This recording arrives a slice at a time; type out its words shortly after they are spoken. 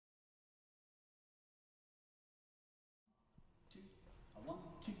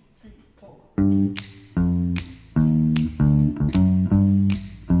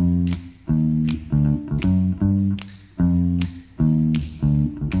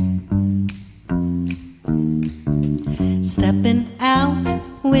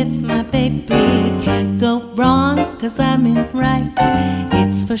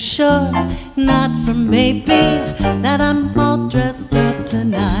sure, not for maybe, that I'm all dressed up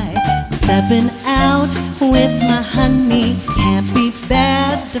tonight. Stepping out with my honey, can't be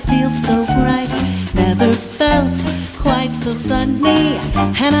bad to feel so bright. Never felt quite so sunny,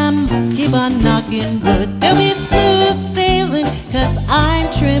 and I'm keep on knocking, but there'll be smooth sailing, 'cause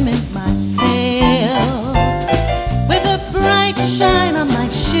I'm trimming my sails with a bright shine on my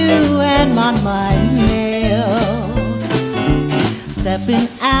shoe and on my nails. Stepping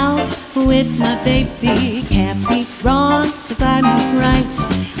out with my baby, can't be wrong, 'cause I'm right.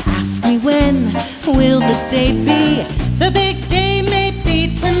 Ask me when will the day be? The big day may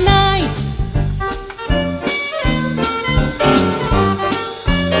be tonight.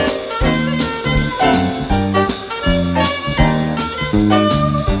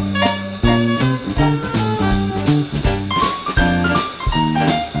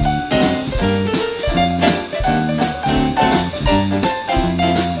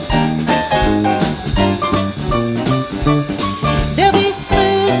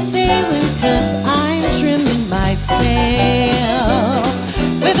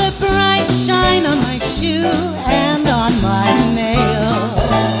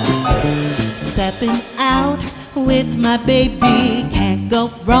 Stepping out with my baby, can't go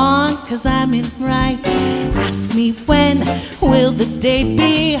wrong, 'cause I'm in right. Ask me when will the day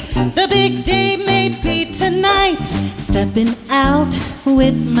be? The big day may be tonight. Stepping out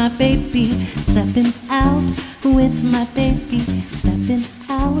with my baby, stepping out with my baby, stepping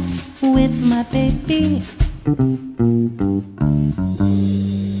out with my baby.